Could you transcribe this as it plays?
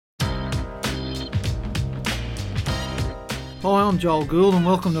Hi, I'm Joel Gould and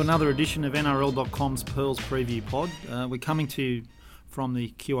welcome to another edition of NRL.com's Pearls Preview Pod. We're coming to you from the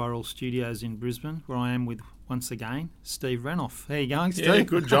QRL studios in Brisbane, where I am with, once again, Steve Renouf. How are you going, Steve? Yeah,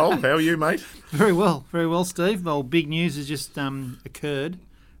 good, Joel. How are you, mate? Very well, Steve. Well, big news has just occurred.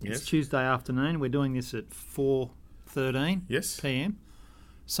 Yes. It's Tuesday afternoon. We're doing this at 4:13 Yes. p.m.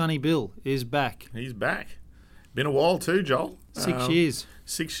 Sonny Bill is back. He's back. Been a while too, Joel. 6 years.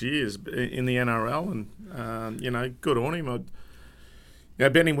 6 years in the NRL, and good on him.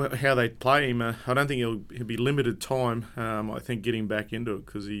 Depending how they play him, I don't think he'll be limited time. I think getting back into it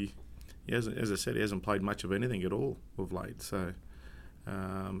because he hasn't, as I said, he hasn't played much of anything at all of late. So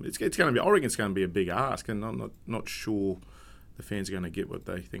it's going to be. I reckon it's going to be a big ask, and I'm not sure the fans are going to get what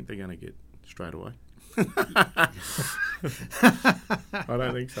they think they're going to get straight away. I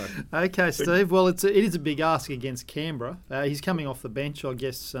don't think so. Okay, Steve. Well, it is a big ask against Canberra. He's coming off the bench. I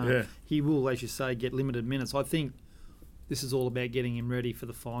guess he will, as you say, get limited minutes. I think this is all about getting him ready for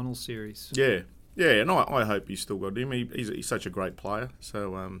the final series. Yeah, and I hope he's still got him. He's such a great player,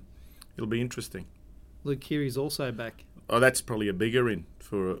 so it'll be interesting. Luke Keary's also back. Oh, that's probably a bigger in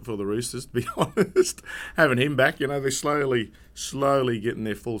for the Roosters, to be honest. Having him back, they're slowly getting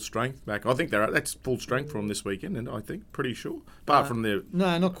their full strength back. I think that's full strength for them this weekend, and I think pretty sure, apart from their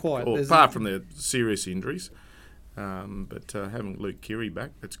no, not quite. Apart from their serious injuries, but having Luke Keary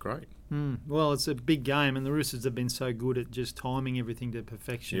back, that's great. Well, it's a big game, and the Roosters have been so good at just timing everything to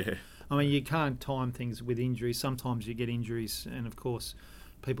perfection. Yeah. I mean, you can't time things with injuries. Sometimes you get injuries, and of course,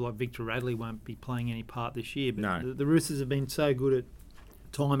 people like Victor Radley won't be playing any part this year. But no. the Roosters have been so good at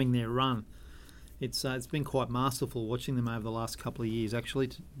timing their run. It's been quite masterful watching them over the last couple of years,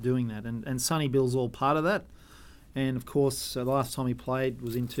 actually, doing that. And Sonny Bill's all part of that. And, of course, the last time he played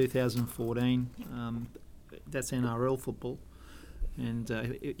was in 2014. That's NRL football. And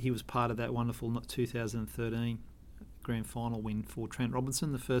he was part of that wonderful 2013 grand final win for Trent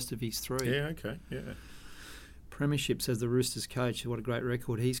Robinson, the first of his three. Yeah, okay, yeah. Premierships as the Roosters coach. What a great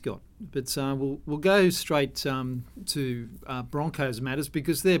record he's got. But we'll go straight to Broncos matters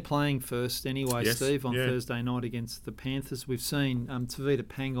because they're playing first anyway, yes, Steve, on Thursday night against the Panthers. We've seen Tavita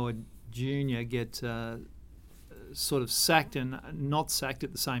Pangai Jr. get sort of sacked and not sacked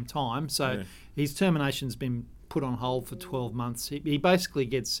at the same time. So his termination's been put on hold for 12 months. He basically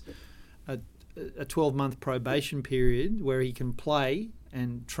gets a 12-month probation period where he can play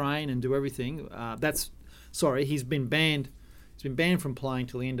and train and do everything. He's been banned. He's been banned from playing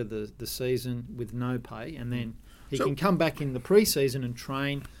till the end of the season with no pay, and then he can come back in the pre-season and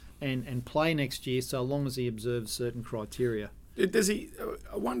train and play next year, so long as he observes certain criteria. Does he?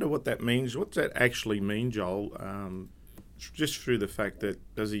 I wonder what that means. What's that actually mean, Joel? Just through the fact that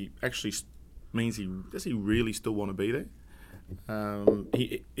does he really still want to be there?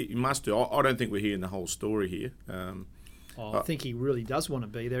 He must do. I don't think we're hearing the whole story here. I think he really does want to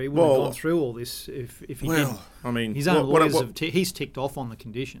be there. He wouldn't have gone through all this if he didn't. I mean, his own lawyers he's ticked off on the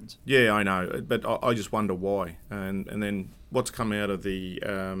conditions. Yeah, I know, but I just wonder why. And then what's come out of the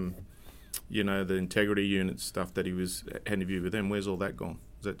the integrity unit stuff that he had an interview with them. Where's all that gone?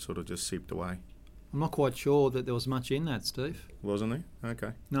 Is that sort of just seeped away? I'm not quite sure that there was much in that, Steve. Wasn't there?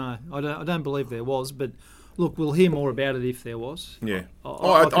 Okay. No, I don't believe there was, but look, we'll hear more about it if there was. Yeah.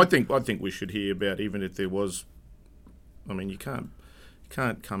 I think we should hear about even if there was. I mean, you can't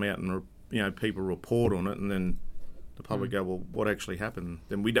come out and people report on it and then the public go, well, what actually happened?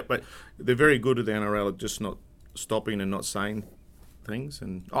 Then but they're very good at the NRL at just not stopping and not saying things,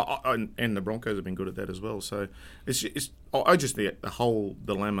 and the Broncos have been good at that as well. So I just think the whole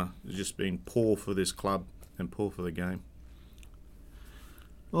dilemma has just been poor for this club and poor for the game.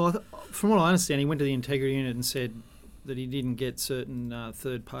 Well, from what I understand, he went to the integrity unit and said that he didn't get certain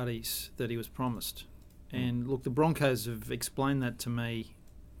third parties that he was promised. And look, the Broncos have explained that to me.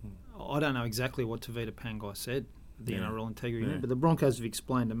 I don't know exactly what Tavita Pangai said, the NRL integrity unit, but the Broncos have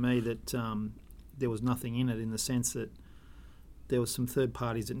explained to me that there was nothing in it, in the sense that there was some third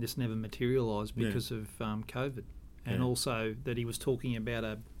parties that just never materialised because of COVID, and also that he was talking about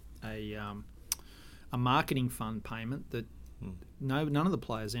a marketing fund payment that none of the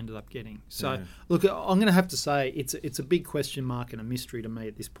players ended up getting. So, look, I'm going to have to say it's a big question mark and a mystery to me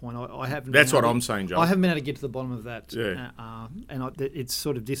at this point. I haven't. That's what I'm saying, Joe. I haven't been able to get to the bottom of that. Yeah. It's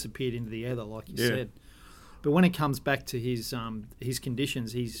sort of disappeared into the ether, like you said. But when it comes back to his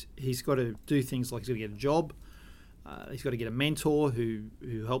conditions, he's got to do things like he's got to get a job. He's got to get a mentor who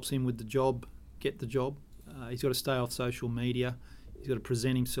helps him with the job, get the job. He's got to stay off social media. He's got to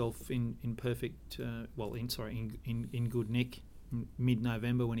present himself in good nick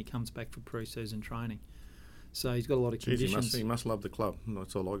mid-November when he comes back for pre-season training. So he's got a lot of conditions. He must love the club.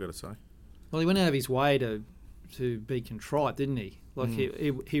 That's all I got to say. Well, he went out of his way to to be contrite, didn't he? Like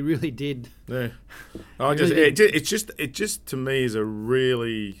he really did. Yeah. It just to me is a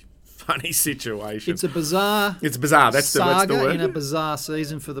really funny situation. It's a bizarre. It's bizarre. That's the word. In a bizarre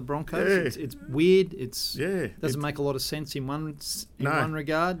season for the Broncos. Yeah. It's weird. Doesn't make a lot of sense in one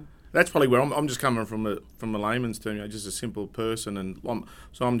regard. That's probably where I'm just coming from a layman's term, just a simple person, and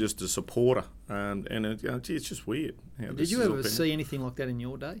I'm just a supporter, and it's just weird. Did you ever see anything like that in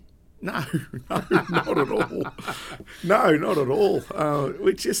your day? No, not at all. No, not at all.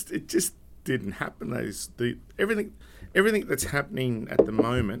 It just didn't happen. Everything that's happening at the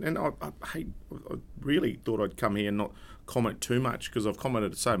moment, and I really thought I'd come here and not comment too much because I've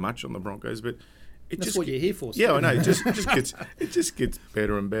commented so much on the Broncos, but. That's what you're here for. Yeah, I know. It just gets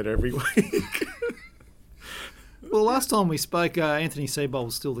better and better every week. Well, last time we spoke, Anthony Seibold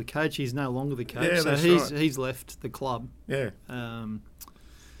was still the coach. He's no longer the coach, yeah, so he's left the club. Yeah. And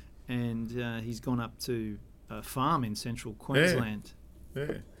he's gone up to a farm in central Queensland.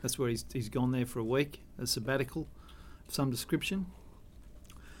 Yeah. That's where he's gone there for a week, a sabbatical of some description.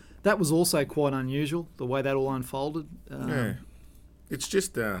 That was also quite unusual, the way that all unfolded. Yeah. It's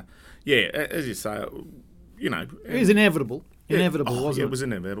just, as you say, it was inevitable. Wasn't it? It was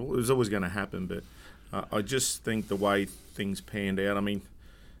inevitable. It was always going to happen, but I just think the way things panned out. I mean,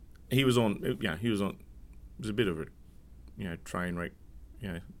 it was a bit of a, train wreck,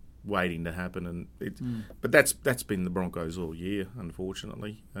 waiting to happen, but that's been the Broncos all year,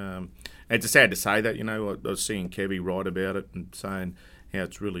 unfortunately. It's sad to say that. I was seeing Kevy write about it and saying how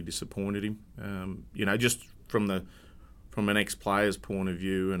it's really disappointed him. Just from an ex-player's point of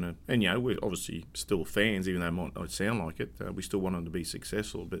view, and we're obviously still fans, even though it might not sound like it. We still want them to be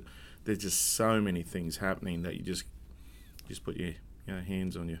successful, but there's just so many things happening that you just put your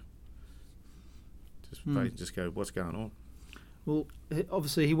hands on your face, just go, what's going on? Well,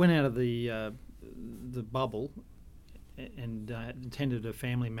 obviously he went out of the bubble and attended a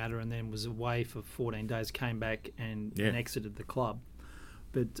family matter, and then was away for 14 days, came back and exited the club.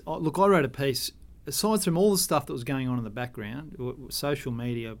 But look, I wrote a piece. Aside from all the stuff that was going on in the background, social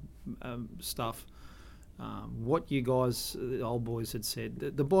media stuff, what you guys, the old boys, had said,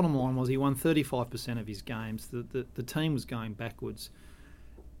 the bottom line was he won 35% of his games. The team was going backwards.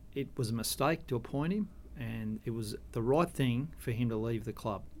 It was a mistake to appoint him, and it was the right thing for him to leave the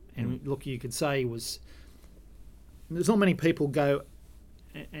club. And look, you could say there's not many people go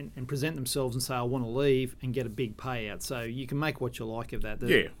and present themselves and say, I want to leave, and get a big payout. So you can make what you like of that.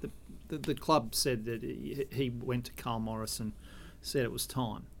 The club said that he went to Carl Morris and said it was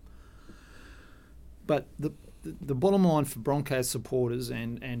time. But the bottom line for Broncos supporters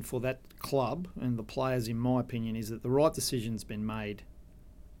and for that club and the players, in my opinion, is that the right decision's been made.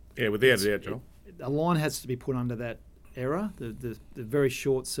 Yeah, without a doubt, Joel. A line has to be put under that era, the very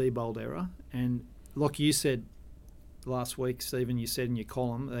short Seibold era. And like you said last week, Stephen, you said in your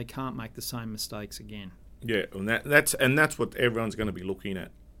column, they can't make the same mistakes again. Yeah, and that's what everyone's going to be looking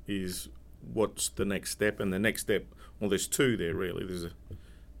at, is what's the next step. And the next step, well, there's two there really. There's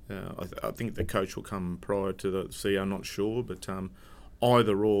I think the coach will come prior to the CEO, I'm not sure, but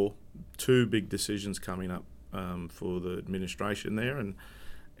either or, two big decisions coming up for the administration there, and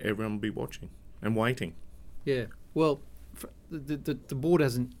everyone will be watching and waiting. Yeah, well, the board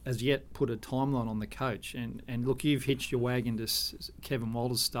hasn't as yet put a timeline on the coach, and look, you've hitched your wagon to Kevin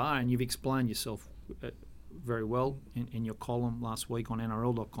Walters' star, and you've explained yourself very well in your column last week on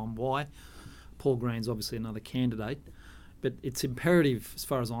NRL.com why. Paul Green's obviously another candidate, but it's imperative, as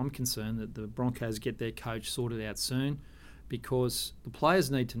far as I'm concerned, that the Broncos get their coach sorted out soon, because the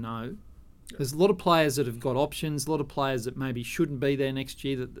players need to know. There's a lot of players that have got options, a lot of players that maybe shouldn't be there next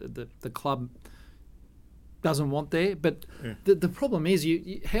year that the club doesn't want there. But the problem is,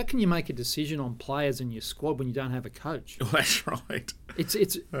 how can you make a decision on players in your squad when you don't have a coach? Well, that's right.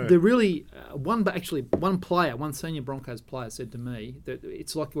 They're really one senior Broncos player said to me that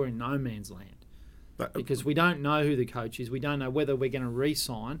it's like we're in no man's land, because we don't know who the coach is. We don't know whether we're going to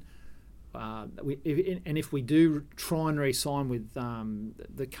re-sign. If we do try and re-sign with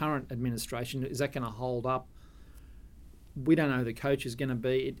the current administration, is that going to hold up? We don't know who the coach is going to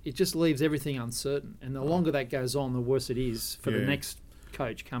be. It just leaves everything uncertain. And the longer that goes on, the worse it is for the next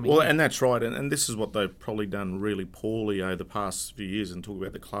coach coming in. And that's right. And this is what they've probably done really poorly over the past few years, and talk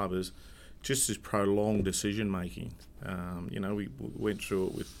about the club, is just this prolonged decision-making. We went through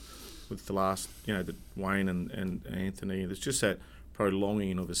it with the last, the Wayne and Anthony. There's just that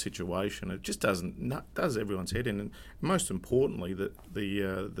prolonging of a situation. It just does everyone's head in. And most importantly,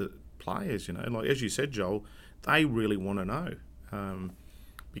 the players, like as you said, Joel, they really want to know,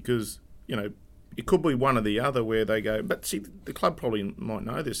 because it could be one or the other where they go. But see, the club probably might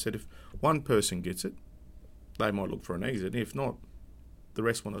know this, that if one person gets it, they might look for an exit. If not, the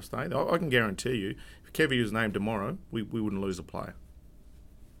rest want to stay. I can guarantee you, if Kevy was named tomorrow, we wouldn't lose a player.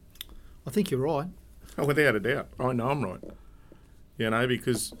 I think you're right. Oh, without a doubt. I know I'm right.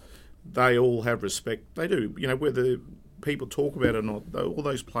 Because they all have respect. They do. Whether people talk about it or not, all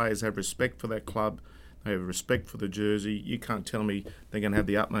those players have respect for that club. They have respect for the jersey. You can't tell me they're going to have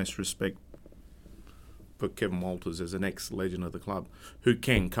the utmost respect for Kevin Walters as an ex-legend of the club, who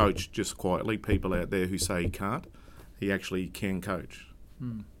can coach just quietly. People out there who say he can't, he actually can coach.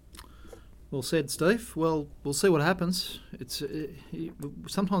 Well said, Steve. Well, we'll see what happens. It's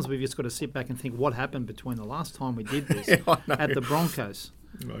sometimes we've just got to sit back and think what happened between the last time we did this at the Broncos.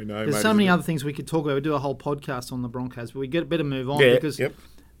 I know. There's so many other things we could talk about. We do a whole podcast on the Broncos, but we better move on because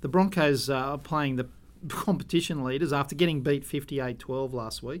the Broncos are playing the competition leaders after getting beat 58-12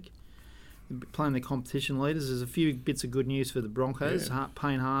 last week. Playing the competition leaders. There's a few bits of good news for the Broncos. Yeah.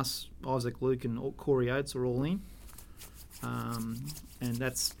 Payne Haas, Isaac Luke and Corey Oates are all in. And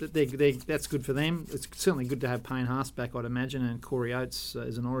that's good for them. It's certainly good to have Payne Haas back, I'd imagine, and Corey Oates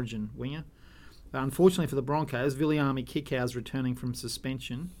as an origin winger. Unfortunately for the Broncos, Viliami Kikau's returning from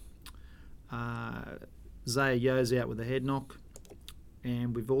suspension. Zaya Yo's out with a head knock.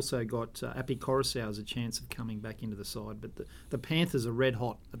 And we've also got Api Coruscant as a chance of coming back into the side. But the Panthers are red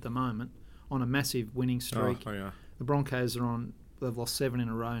hot at the moment on a massive winning streak. Oh, yeah. The Broncos they've lost 7 in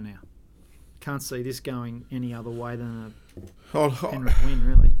a row now. Can't see this going any other way than a Penrith win,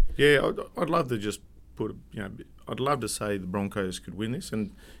 really. Yeah, I'd love to just I'd love to say the Broncos could win this,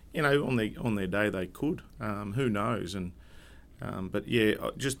 and on their day they could. Who knows? And but yeah,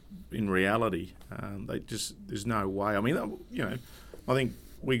 just in reality, there's no way. I mean, I think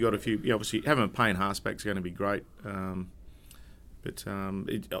we got a few. Obviously, having a Payne Haas back is going to be great, but I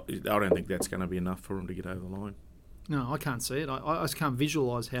don't think that's going to be enough for them to get over the line. No, I can't see it. I just can't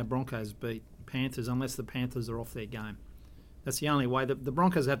visualise how Broncos beat Panthers unless the Panthers are off their game. That's the only way. The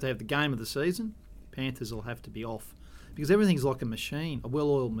Broncos have to have the game of the season. Panthers will have to be off. Because everything's like a machine, a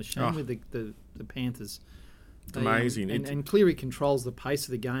well-oiled machine with the Panthers. It's amazing. And Cleary controls the pace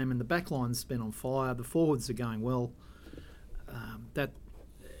of the game, and the backline's been on fire. The forwards are going well. The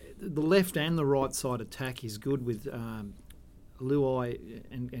left and the right side attack is good with Luai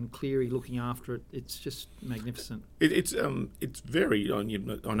and Cleary looking after it. It's just magnificent. It's very. I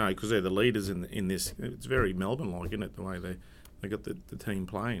know because they're the leaders in this. It's very Melbourne-like, isn't it? The way they got the team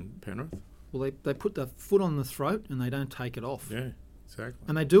playing, Penrith. Well, they put the foot on the throat and they don't take it off. Yeah, exactly.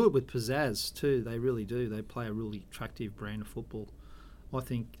 And they do it with pizzazz too. They really do. They play a really attractive brand of football. I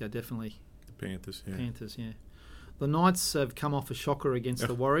think they're definitely the Panthers. Yeah. Panthers, yeah. The Knights have come off a shocker against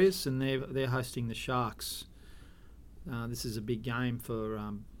the Warriors, and they're hosting the Sharks. This is a big game for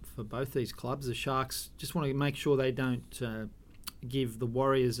both these clubs. The Sharks just want to make sure they don't give the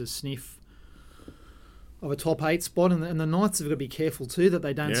Warriors a sniff of a top 8 spot, and the Knights have got to be careful too that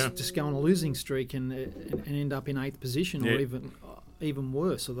they don't just go on a losing streak and end up in 8th position or even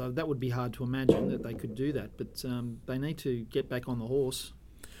worse. Although that would be hard to imagine that they could do that, but they need to get back on the horse.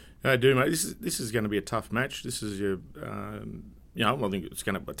 I do, mate. This is going to be a tough match. This is your. I think it's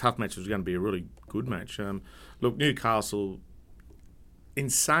going to a tough match. Is going to be a really good match. Look, Newcastle.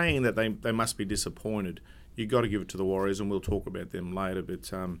 In saying that they must be disappointed, you got to give it to the Warriors, and we'll talk about them later.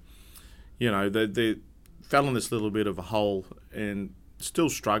 But they fell in this little bit of a hole and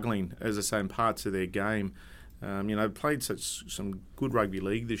still struggling, as I say, in parts of their game. Played some good rugby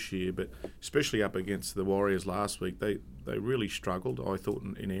league this year, but especially up against the Warriors last week, they really struggled, I thought,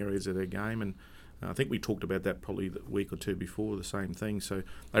 in areas of their game. And I think we talked about that probably the week or two before, the same thing. So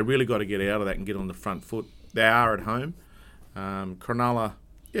they really got to get out of that and get on the front foot. They are at home. Cronulla,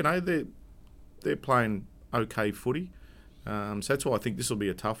 they're playing okay footy. So that's why I think this will be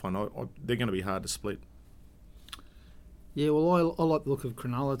a tough one. They're going to be hard to split. Yeah, well, I like the look of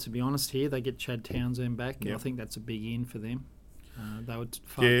Cronulla, to be honest, here. They get Chad Townsend back, and I think that's a big in for them. They were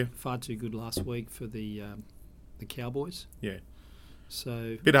far too good last week for the Cowboys. Yeah.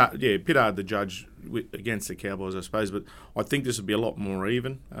 So bit hard to judge against the Cowboys, I suppose, but I think this will be a lot more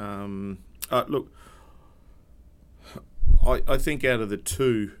even. Look, I think out of the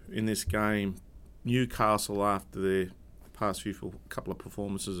two in this game, Newcastle, after their past couple of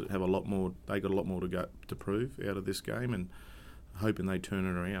performances, have a lot more. They got a lot more to prove out of this game, and hoping they turn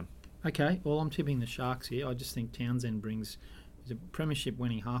it around. Okay, well, I'm tipping the Sharks here. I just think Townsend he's a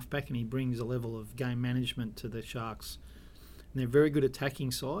premiership-winning halfback, and he brings a level of game management to the Sharks. And they're a very good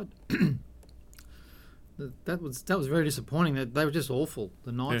attacking side. That was very disappointing. They were just awful.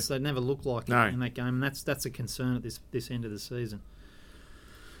 The Knights, they never looked like it in that game, and that's a concern at this end of the season.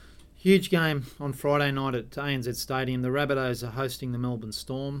 Huge game on Friday night at ANZ Stadium. The Rabbitohs are hosting the Melbourne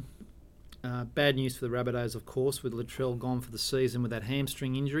Storm. Bad news for the Rabbitohs, of course, with Latrell gone for the season with that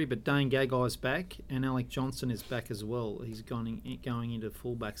hamstring injury. But Dane Gagai's back, and Alec Johnson is back as well. He's going into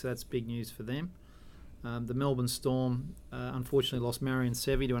fullback, so that's big news for them. The Melbourne Storm unfortunately lost Marion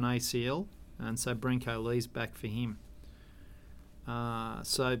Sevy to an ACL, and so Brenko Lee's back for him.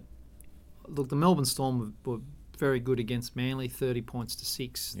 So, look, the Melbourne Storm were very good against Manly, 30 points to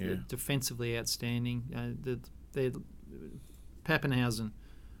 6. Yeah. They're defensively outstanding. They're Pappenhausen,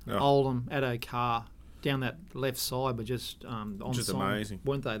 Oldham, Addo Carr down that left side were just on just song, amazing,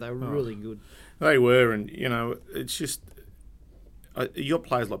 weren't they? They were really good. They were, and it's just you got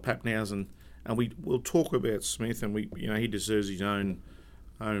players like Pappenhausen, and we'll talk about Smith, and he deserves his own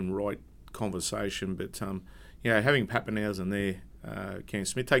right conversation, but having Pappenhausen there, Cam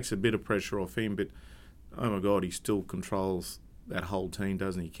Smith takes a bit of pressure off him, but oh my God, he still controls that whole team,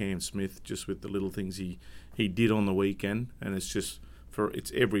 doesn't he, Cam Smith? Just with the little things he did on the weekend, and it's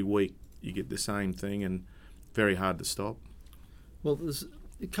every week you get the same thing, and very hard to stop. Well, there's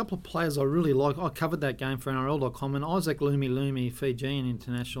a couple of players I really like. I covered that game for NRL.com, and Isaac Lumi, Fijian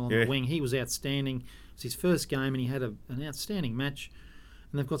international on the wing, he was outstanding. It was his first game, and he had an outstanding match.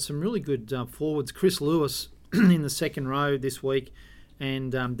 And they've got some really good forwards. Chris Lewis in the second row this week,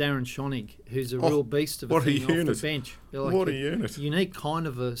 and Darren Schonig, who's a real beast of a thing off the bench. Like what a unit. Unique kind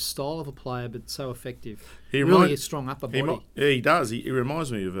of a style of a player, but so effective. He really a strong upper body. He does. He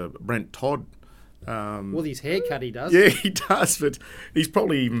reminds me of Brent Todd. With his haircut, he does. Yeah, he does, but he's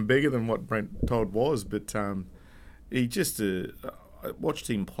probably even bigger than what Brent Todd was. But he just I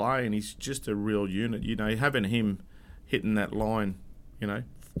watched him play, and he's just a real unit. Having him hitting that line,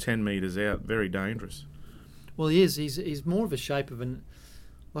 10 metres out, very dangerous. Well, he is. He's more of a shape of an...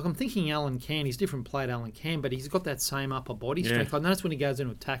 Like, I'm thinking Alan Can. He's different play to Alan Can, but he's got that same upper body strength. I notice when he goes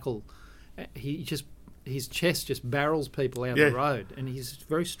into a tackle, his chest just barrels people out the road, and he's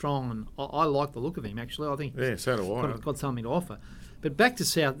very strong, and I like the look of him, actually. I think so do I. Got something to offer. But back to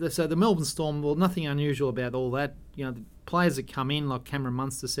South, so the Melbourne Storm, well, nothing unusual about all that. The players that come in, like Cameron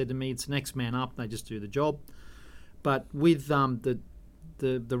Munster said to me, it's next man up, they just do the job. But with the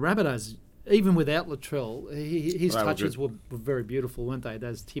Rabbitohs, even without Latrell, his touches were very beautiful, weren't they?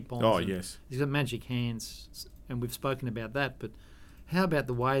 Those tip-ons. Oh, yes. He's got magic hands, and we've spoken about that. But how about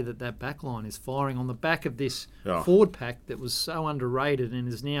the way that back line is firing on the back of this forward pack that was so underrated and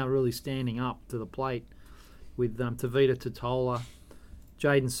is now really standing up to the plate with Tavita Totola,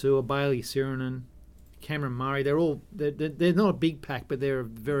 Jaden Sewer, Bailey Sirenen, Cameron Murray. They're not a big pack, but they're a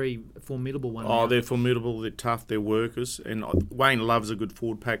very formidable one. Oh, they're formidable. They're tough. They're workers. And Wayne loves a good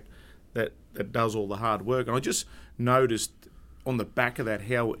forward pack that does all the hard work. And I just noticed on the back of that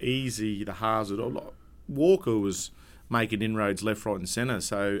how easy the halves are. Walker was making inroads left, right and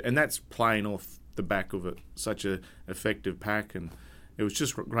centre. And that's playing off the back of it. Such a effective pack. And it was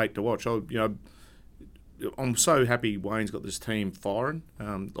just great to watch. I'm so happy Wayne's got this team firing.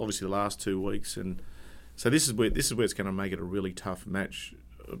 Obviously the last 2 weeks. And so this is where it's going to make it a really tough match.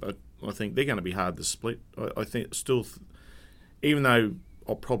 But I think they're going to be hard to split. I think still, even though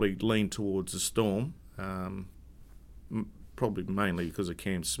I'll probably lean towards the Storm, probably mainly because of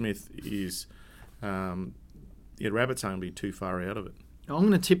Cam Smith, is Rabbits won't be too far out of it. I'm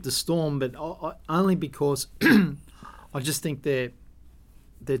going to tip the Storm, but only because I just think they're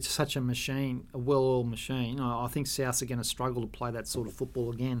such a machine, a well-oiled machine. I think Souths are going to struggle to play that sort of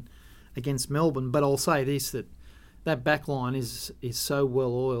football again against Melbourne. But I'll say this, that back line is so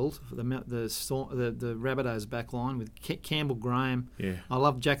well-oiled, the Rabbitohs back line with Campbell Graham. Yeah. I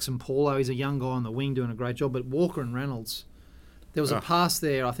love Jackson Paulo. He's a young guy on the wing doing a great job. But Walker and Reynolds, there was a pass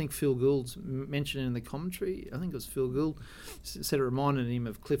there, I think Phil Gould's mentioned in the commentary. I think it was Phil Gould said it reminded him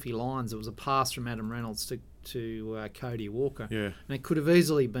of Cliffy Lyons. It was a pass from Adam Reynolds to Cody Walker. Yeah. And it could have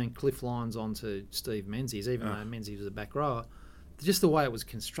easily been Cliff Lyons onto Steve Menzies, even though Menzies was a back rower. Just the way it was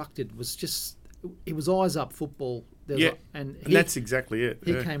constructed was just... It was eyes-up football. And that's exactly it.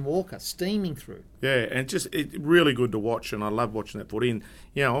 Here came Walker, steaming through. Yeah, and it's really good to watch, and I love watching that footy. And,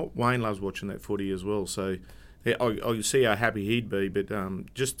 Wayne loves watching that footy as well. So I see how happy he'd be, but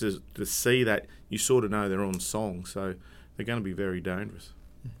just to see that, you sort of know they're on song. So they're going to be very dangerous.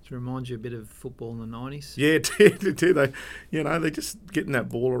 To remind you a bit of football in the 90s. Yeah, do they? They're just getting that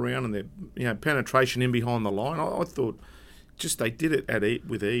ball around and their penetration in behind the line. I thought just they did it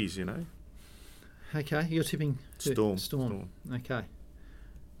with ease, Okay, you're tipping Storm. Okay.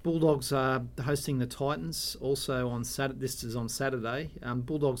 Bulldogs are hosting the Titans also on Saturday. This is on Saturday.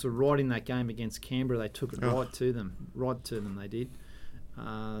 Bulldogs were right in that game against Canberra. They took it right to them. They did.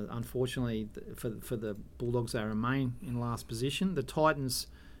 Unfortunately, for the Bulldogs, they remain in last position. The Titans,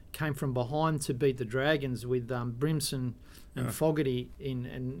 came from behind to beat the Dragons with Brimson and Fogarty in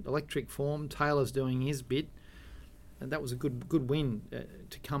an electric form. Taylor's doing his bit. And that was a good win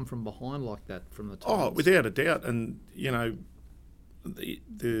to come from behind like that from the Titans. Oh, without a doubt. And, you know,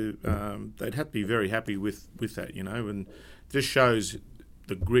 they'd have to be very happy with that, you know, and just shows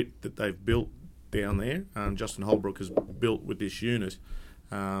the grit that they've built down there. Justin Holbrook has built with this unit,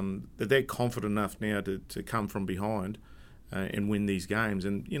 that they're confident enough now to come from behind and win these games.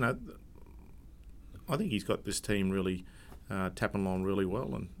 And, you know, I think he's got this team really tapping along really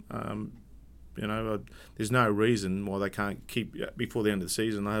well. And, you know, there's no reason why they can't keep, before the end of the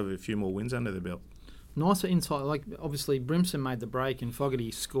season, they have a few more wins under their belt. Nicer inside, like obviously Brimson made the break and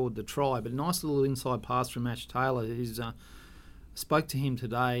Fogarty scored the try, but nice little inside pass from Ash Taylor. He's spoke to him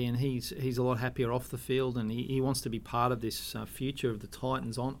today, and he's a lot happier off the field, and he wants to be part of this future of the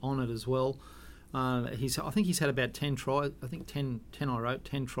Titans on it as well. I think he's had about 10 tries. I think 10 I wrote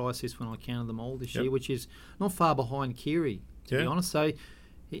 10 try assists when I counted them all this year, which is not far behind Keary, to be honest. So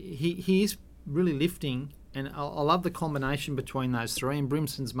he is really lifting, and I love the combination between those three. And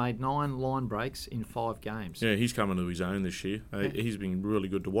Brimson's made 9 line breaks in 5 games. Yeah, he's coming to his own this year. He's been really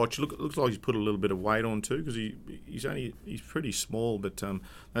good to watch. Looks like he's put a little bit of weight on too, because he's pretty small, but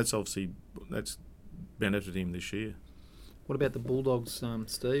that's benefited him this year. What about the Bulldogs,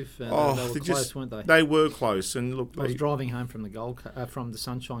 Steve? They were close, weren't they? They were close, and look, I was driving home from the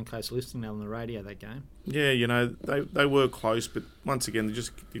Sunshine Coast, listening on the radio that game. Yeah, you know, they were close, but once again, they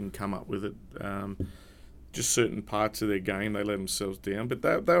just didn't come up with it. Just certain parts of their game, they let themselves down, but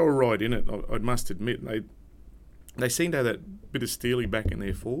they were right in it. I must admit, they seemed to have that bit of Steely back in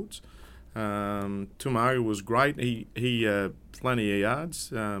their forwards. Tumaru was great. He plenty of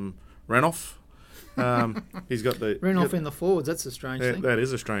yards. Ran off. He's got the ran off in the forwards. That's a strange thing. That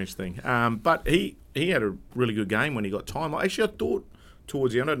is a strange thing. But he had a really good game when he got time. Actually, I thought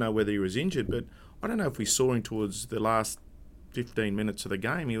towards the end, I don't know whether he was injured, but I don't know if we saw him towards the last 15 minutes of the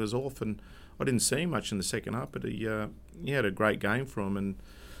game. He was off, and I didn't see him much in the second half. But he had a great game for him. And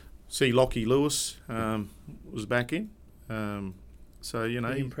see, Lockie Lewis was back in. So you know,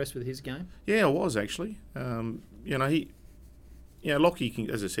 were you impressed with his game? Yeah, I was actually. You know, Lockie can,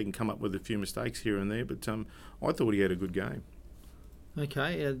 as I said, can come up with a few mistakes here and there, but I thought he had a good game.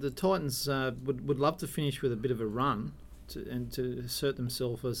 Okay, the Titans would love to finish with a bit of a run to assert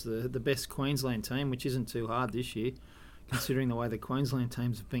themselves as the best Queensland team, which isn't too hard this year, considering the way the Queensland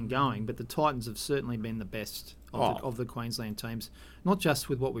teams have been going. But the Titans have certainly been the best of the Queensland teams, not just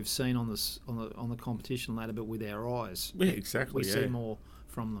with what we've seen on the competition ladder, but with our eyes. Yeah, exactly. We see more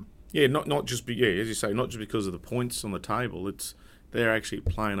from them. Yeah, not just as you say, not just because of the points on the table. They're actually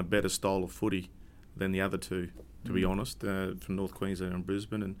playing a better style of footy than the other two, to be honest, from North Queensland and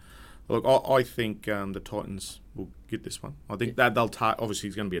Brisbane. And look, I think the Titans will get this one. I think that obviously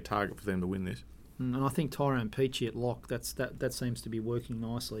it's going to be a target for them to win this. And I think Tyrone Peachey at lock, that seems to be working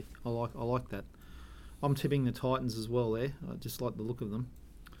nicely. I like that. I'm tipping the Titans as well there. I just like the look of them.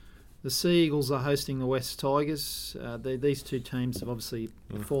 The Sea Eagles are hosting the West Tigers. These two teams have obviously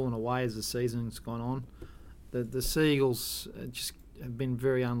fallen away as the season's gone on. The Sea Eagles just have been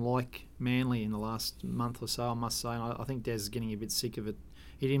very unlike Manly in the last month or so, I must say. And I think Des is getting a bit sick of it.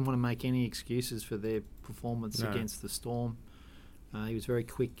 He didn't want to make any excuses for their performance against the Storm. He was very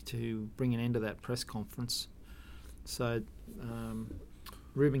quick to bring an end to that press conference. So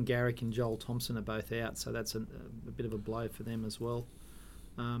Ruben Garrick and Joel Thompson are both out, so that's a bit of a blow for them as well.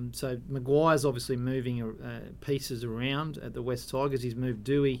 So Maguire's obviously moving pieces around at the West Tigers. He's moved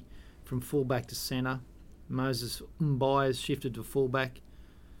Dewey from fullback to centre. Moses Mbai has shifted to fullback.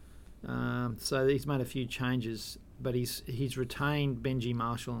 So he's made a few changes, but he's retained Benji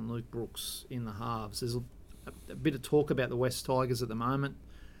Marshall and Luke Brooks in the halves. There's a bit of talk about the West Tigers at the moment.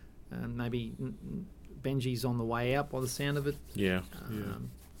 Maybe Benji's on the way out by the sound of it. Yeah,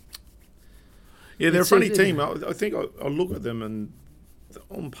 they're a funny team. I think I look at them, and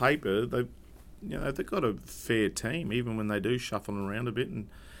on paper they've got a fair team, even when they do shuffle around a bit. And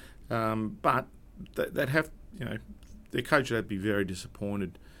but they'd have, their coach would have to be very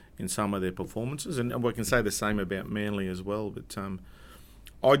disappointed in some of their performances, and we can say the same about Manly as well. But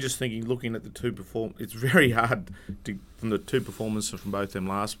I just think, looking at the two it's very hard from the two performances from both them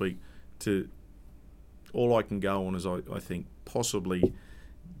last week to. All I can go on is I think possibly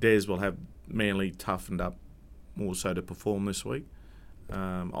Des will have Manly toughened up more so to perform this week.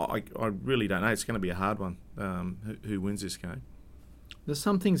 I really don't know. It's going to be a hard one. Who wins this game? There's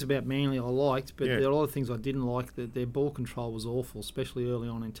some things about Manly I liked, but there are a lot of things I didn't like. That their ball control was awful, especially early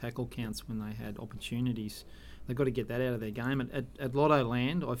on in tackle counts when they had opportunities. They've got to get that out of their game. At Lotto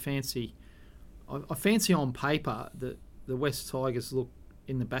Land, I fancy on paper that the West Tigers look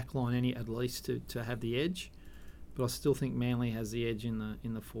in the back line at least to have the edge. But I still think Manly has the edge in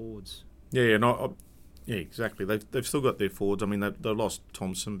the forwards. Yeah, and yeah, exactly. They've still got their forwards. I mean, they lost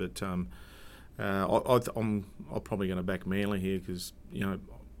Thompson, but I'm probably going to back Manly here because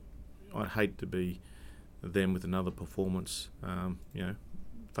I'd hate to be them with another performance.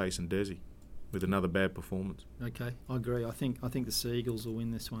 Facing Desi with another bad performance. Okay, I agree. I think the Sea Eagles will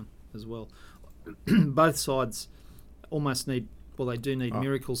win this one as well. Both sides almost need. Well, they do need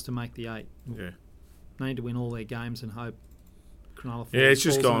miracles to make the 8. Yeah. They need to win all their games and hope Cronulla. Yeah, it's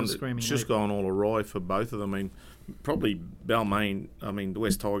just gone all awry for both of them. I mean, probably Balmain. I mean, the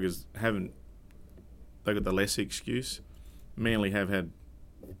West Tigers haven't. They got the less excuse. Manly have had.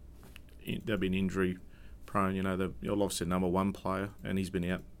 They've been injury prone. They've lost their number 1 player, and he's been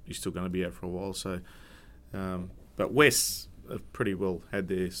out. He's still going to be out for a while. So, but West have pretty well had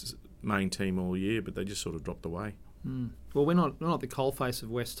their main team all year, but they just sort of dropped away. Well, we're not the coalface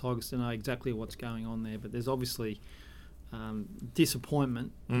of West Tigers to know exactly what's going on there, but there's obviously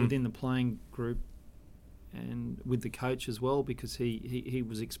disappointment within the playing group and with the coach as well, because he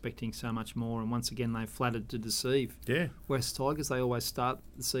was expecting so much more, and once again they flattered to deceive. Yeah, West Tigers, they always start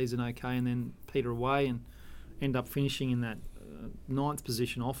the season okay and then peter away and end up finishing in that 9th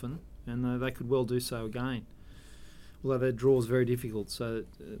position often, and they could well do so again. Although their draw is very difficult, so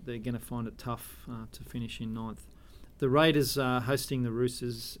they're going to find it tough to finish in 9th. The Raiders are hosting the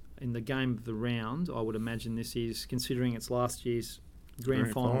Roosters in the game of the round. I would imagine this is, considering it's last year's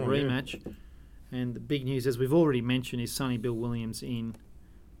grand final rematch. Yeah. And the big news, as we've already mentioned, is Sonny Bill Williams in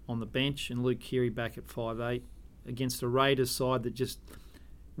on the bench and Luke Keary back at 5'8", against a Raiders side that just,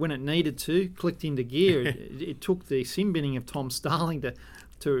 when it needed to, clicked into gear. It took the sin binning of Tom Starling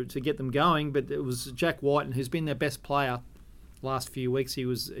to get them going, but it was Jack Whiten, who's been their best player last few weeks. He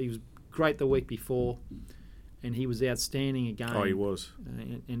was great the week before, and he was outstanding again. Oh, he was.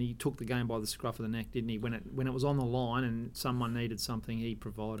 And he took the game by the scruff of the neck, didn't he? When it was on the line and someone needed something, he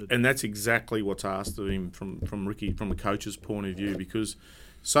provided. And that's exactly what's asked of him from Ricky, from the coach's point of view, because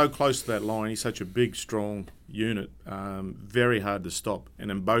so close to that line, he's such a big, strong unit, very hard to stop. And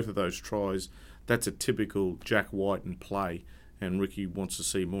in both of those tries, that's a typical Jack Whiten play, and Ricky wants to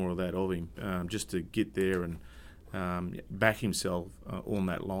see more of that of him, just to get there and back himself on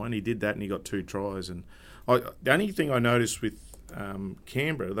that line. He did that, and he got 2 tries. And the only thing I noticed with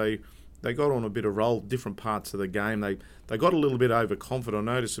Canberra, they got on a bit of roll, different parts of the game. They got a little bit overconfident.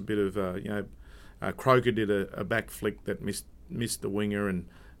 I noticed a bit of, Croker did a back flick that missed the winger and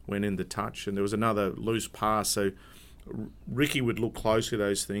went in the touch, and there was another loose pass. So Ricky would look closely at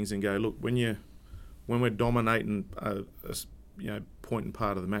those things and go, look, when we're dominating a point and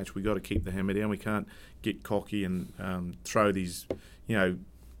part of the match, we've got to keep the hammer down. We can't get cocky and throw these,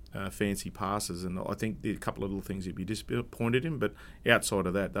 fancy passes. And I think there are a couple of little things he'd be disappointed in, but outside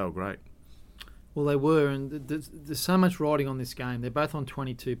of that, they were great. Well, they were, and there's so much riding on this game. They're both on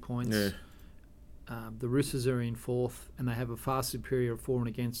 22 points. Yeah. The Roosters are in 4th, and they have a far superior for and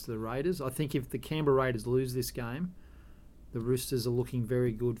against the Raiders. I think if the Canberra Raiders lose this game, the Roosters are looking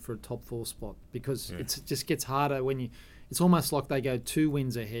very good for a top 4 spot, because it just gets harder when you. It's almost like they go 2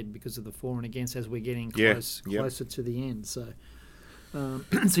 wins ahead because of the for and against as we're getting closer to the end. So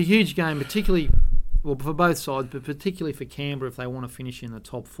it's a huge game, particularly for both sides, but particularly for Canberra if they want to finish in the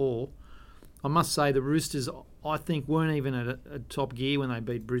top 4. I must say the Roosters, I think, weren't even at a top gear when they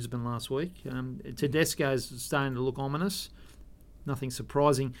beat Brisbane last week. Tedesco's starting to look ominous. Nothing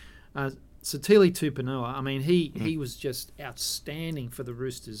surprising. Satili Tupanua, I mean, he was just outstanding for the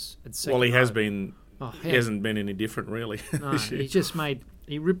Roosters at second row. Well, he has been. He hasn't been any different, really. No,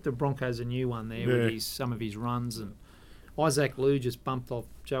 he ripped the Broncos a new one there with some of his runs. And Isaac Liu just bumped off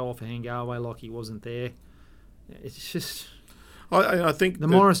Joe Ofahengawe like he wasn't there. It's just... I think the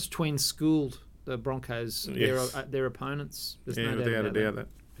Morris twins schooled the Broncos, their opponents. There's no doubt about that.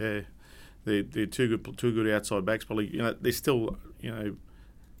 Yeah, they're two good outside backs. Probably, they're still,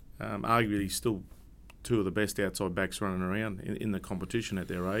 arguably still 2 of the best outside backs running around in the competition at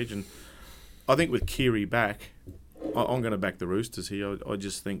their age. And I think with Keary back, I'm going to back the Roosters here. I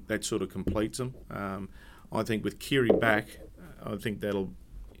just think that sort of completes them. I think with Keary back, I think that'll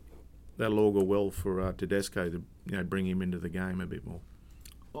augur well for Tedesco to bring him into the game a bit more.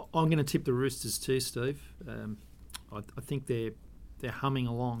 I'm going to tip the Roosters too, Steve. I think they're humming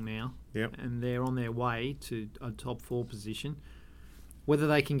along now, and they're on their way to a top 4 position. Whether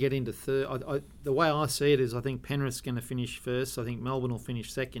they can get into third, the way I see it is, I think Penrith's going to finish first. I think Melbourne will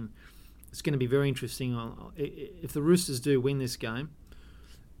finish second. It's going to be very interesting. If the Roosters do win this game,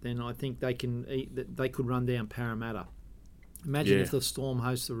 then I think they could run down Parramatta. Imagine if the Storm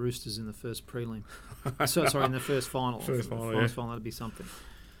hosts the Roosters in the first prelim. In the first final. Final, that'd be something.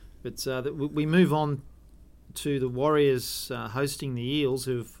 But we move on to the Warriors hosting the Eels,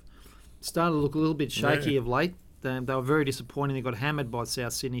 who've started to look a little bit shaky of late. They were very disappointing. They got hammered by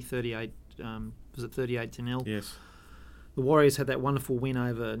South Sydney 38-0. Yes. The Warriors had that wonderful win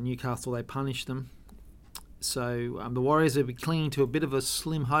over Newcastle. They punished them. So the Warriors are clinging to a bit of a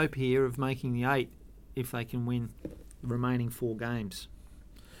slim hope here of making the 8 if they can win the remaining 4 games.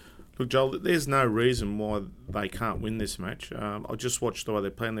 Look, Joel, there's no reason why they can't win this match. I just watched the way they're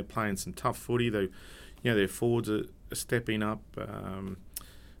playing. They're playing some tough footy. Their forwards are stepping up. I'm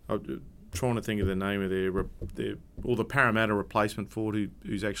trying to think of the name of the Parramatta replacement forward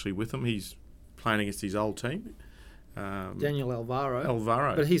who's actually with them. He's playing against his old team. Daniel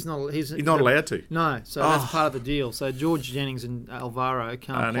Alvaro. But he's not. He's not allowed to. No, so that's part of the deal. So George Jennings and Alvaro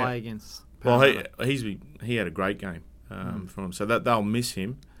can't play against Parramatta. Well, he had a great game from him, so that they'll miss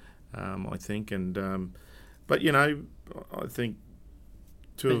him, I think. And but I think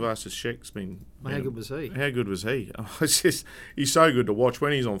Tuivasa-Sheck's been. How good was he? How good was he? It's just he's so good to watch.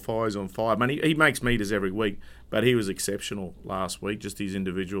 When he's on fire, he's on fire. I mean, he makes meters every week, but he was exceptional last week. Just his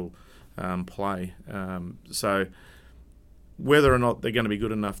individual play. So. Whether or not they're going to be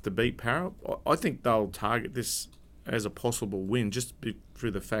good enough to beat Para, I think they'll target this as a possible win just through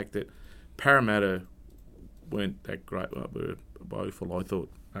the fact that Parramatta weren't that great. Were woeful, I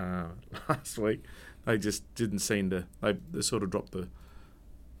thought, last week. They just didn't seem to. They sort of dropped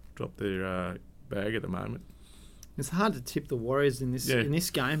their bag at the moment. It's hard to tip the Warriors in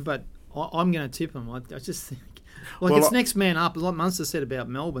this game, but I'm going to tip them. I just think. It's next man up. Like Munster said about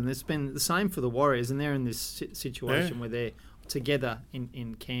Melbourne, it's been the same for the Warriors, and they're in this situation where they're together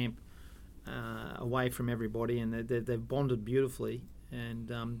in camp, away from everybody, and they've bonded beautifully.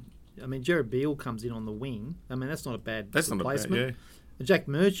 And Jared Beale comes in on the wing. That's not a bad replacement. Jack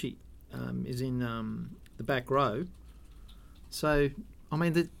Murchie is in the back row. So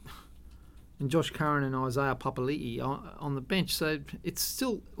and Josh Curran and Isaiah Papali'i on the bench. So it's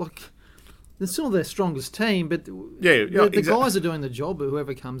still they're still their strongest team, but the guys are doing the job.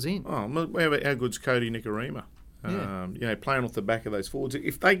 Whoever comes in. Oh, how good's Cody Nikorima? Playing off the back of those forwards.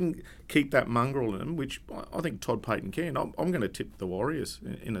 If they can keep that mongrel in them, which I think Todd Payton can, I'm going to tip the Warriors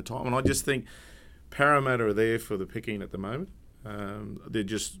in a time. And I just think Parramatta are there for the picking at the moment. They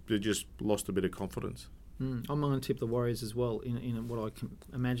just lost a bit of confidence. I'm going to tip the Warriors as well in what I can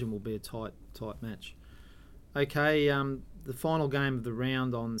imagine will be a tight match. Okay, the final game of the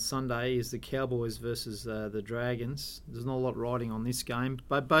round on Sunday is the Cowboys versus the Dragons. There's not a lot riding on this game,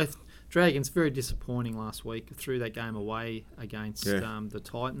 but both Dragons very disappointing last week. Threw that game away against the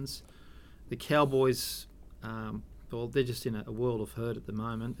Titans. The Cowboys, they're just in a world of hurt at the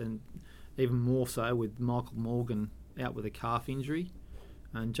moment, and even more so with Michael Morgan out with a calf injury,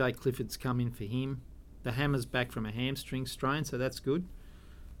 and Jake Clifford's come in for him. The Hammer's back from a hamstring strain, so that's good.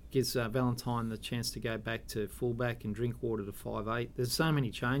 Gives Valentine the chance to go back to fullback and Drinkwater to 5'8". There's so many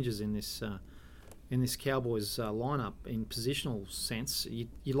changes in this Cowboys lineup in positional sense.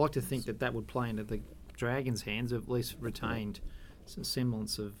 You'd like to think that would play into the Dragons' hands, at least retained some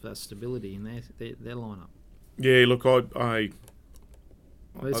semblance of stability in their lineup. Yeah, look,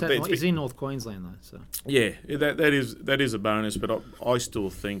 he's in North Queensland though, so yeah, that is a bonus. But I still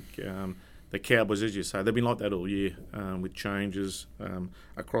think. The Cowboys, as you say, they've been like that all year with changes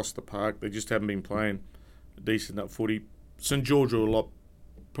across the park. They just haven't been playing decent enough footy. St George were a lot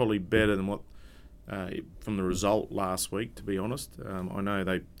probably better than what from the result last week, to be honest. I know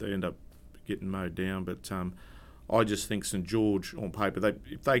they end up getting mowed down, but I just think St George on paper,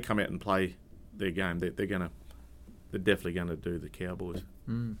 if they come out and play their game, they're definitely going to do the Cowboys.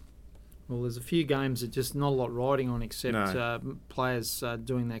 Mm. Well, there's a few games that just not a lot riding on except players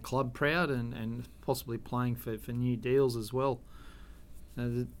doing their club proud and possibly playing for new deals as well.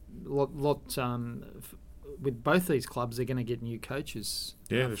 With both these clubs, they're going to get new coaches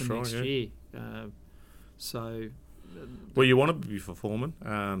for next year. Well, you want to be performing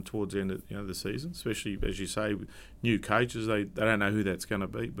towards the end of the season, especially, as you say, with new coaches. They don't know who that's going to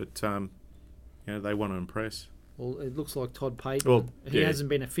be, but they want to impress. Well, it looks like Todd Payton. He hasn't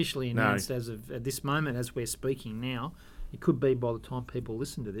been officially announced as of at this moment, as we're speaking now. It could be by the time people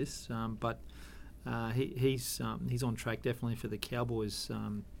listen to this, but he's on track definitely for the Cowboys'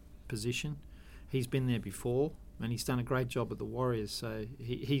 position. He's been there before, and he's done a great job at the Warriors. So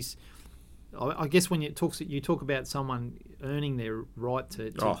he's. I guess when you talk about someone earning their right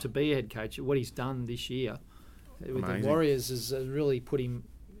to be a head coach, what he's done this year with the Warriors has really put him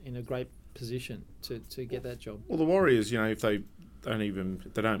in a great position to get that job. Well, the Warriors, if they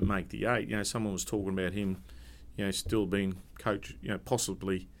don't make the 8, someone was talking about him, still being coach,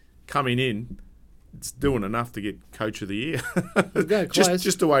 possibly coming in, it's doing enough to get coach of the year.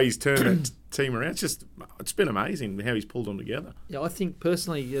 just the way he's turned that team around. It's been amazing how he's pulled them together. Yeah, I think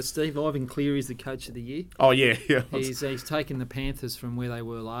personally, Steve, Ivan Cleary is the coach of the year. Oh yeah. He's taken the Panthers from where they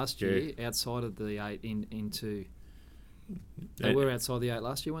were last year, outside of the 8 into. They were outside the 8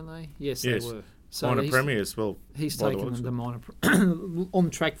 last year, weren't they? Yes, they were. So minor premiers, well, he's taken them to minor on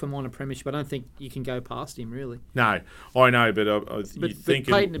track for minor premiership. I don't think you can go past him really. No, I know, but you think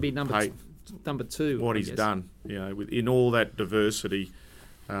Payton to be number 2. What he's done, in all that diversity,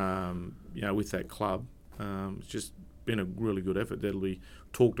 with that club, it's just been a really good effort. That'll be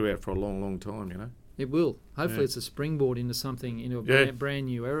talked about for a long, long time. It will. Hopefully, it's a springboard into something, into a brand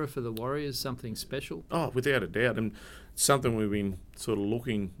new era for the Warriors, something special. Oh, without a doubt, and something we've been sort of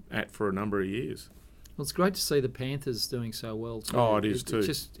looking at for a number of years. Well, it's great to see the Panthers doing so well too. Oh, it is too.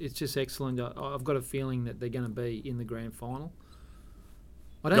 It's just excellent. I've got a feeling that they're going to be in the grand final.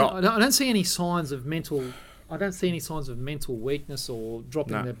 I don't see any signs of mental. I don't see any signs of mental weakness or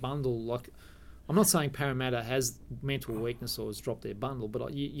dropping their bundle. Like, I'm not saying Parramatta has mental weakness or has dropped their bundle,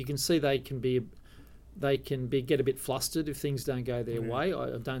 but you can see they can get a bit flustered if things don't go their way.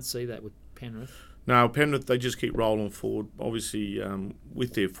 I don't see that with Penrith. No, Penrith, they just keep rolling forward, obviously,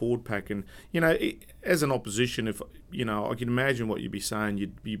 with their forward pack. And, as an opposition, if I can imagine what you'd be saying.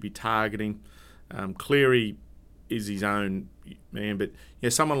 You'd be targeting. Cleary is his own man, but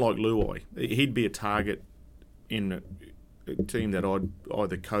someone like Luai, he'd be a target in a team that I'd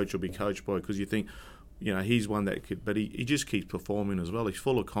either coach or be coached by, because you think, he's one that could, but he just keeps performing as well. He's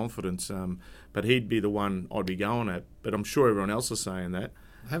full of confidence, but he'd be the one I'd be going at. But I'm sure everyone else is saying that.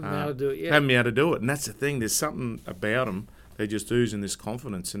 Haven't been able to do it yet. Haven't been able to do it, and that's the thing. There's something about them. They just oozing this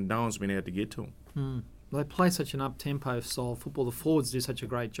confidence, and no one's been able to get to them. They play such an up-tempo style football. The forwards do such a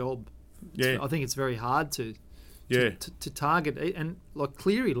great job. I think it's very hard to target. And like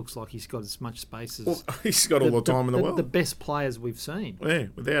Cleary looks like he's got as much space as... Well, he's got all the time in the world. The best players we've seen. Yeah,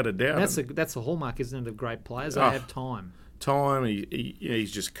 without a doubt. That's the hallmark, isn't it, of great players? They have time.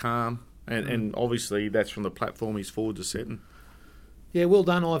 He's just calm. And obviously that's from the platform his forwards are setting. Yeah, well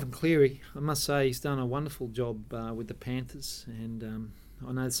done, Ivan Cleary. I must say he's done a wonderful job with the Panthers, and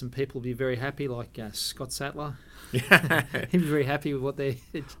I know some people will be very happy, like Scott Sattler. Yeah, he'd be very happy with what they're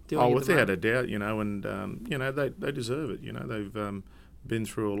doing. Oh, without a doubt, and they deserve it. They've been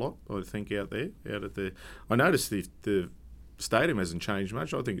through a lot, I think, out at the. I noticed the stadium hasn't changed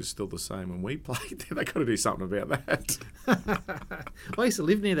much. I think it's still the same when we played. They got to do something about that. I used to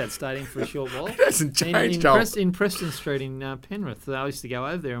live near that stadium for a short while. It hasn't changed, in Preston Street in Penrith. I used to go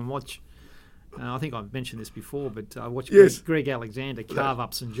over there and watch. I think I've mentioned this before, but I watched Greg Alexander carve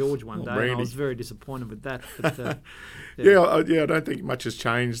up St George one day, and I was very disappointed with that. But, I don't think much has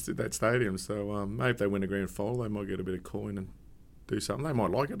changed at that stadium. So maybe if they win a grand final, they might get a bit of coin and do something. They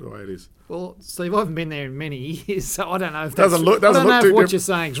might like it the way it is. Well, Steve, I haven't been there in many years, so I don't know if what you're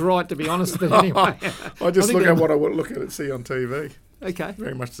saying is right, to be honest. But anyway, I just look at what I would look at and see on TV. Okay,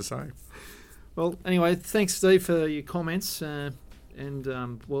 very much the same. Well, anyway, thanks, Steve, for your comments.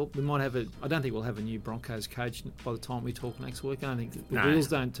 We might have I don't think we'll have a new Broncos coach by the time we talk next week. I don't think the wheels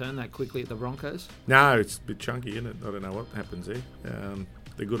don't turn that quickly at the Broncos. No, it's a bit chunky, isn't it? I don't know what happens there.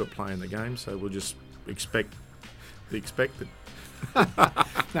 They're good at playing the game, so we'll just expect the expected. No,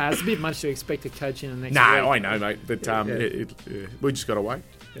 it's a bit much to expect a coach in the next week. No, I know, mate. But we just got to wait,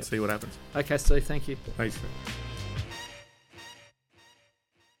 see what happens. Okay, Steve, thank you. Thanks.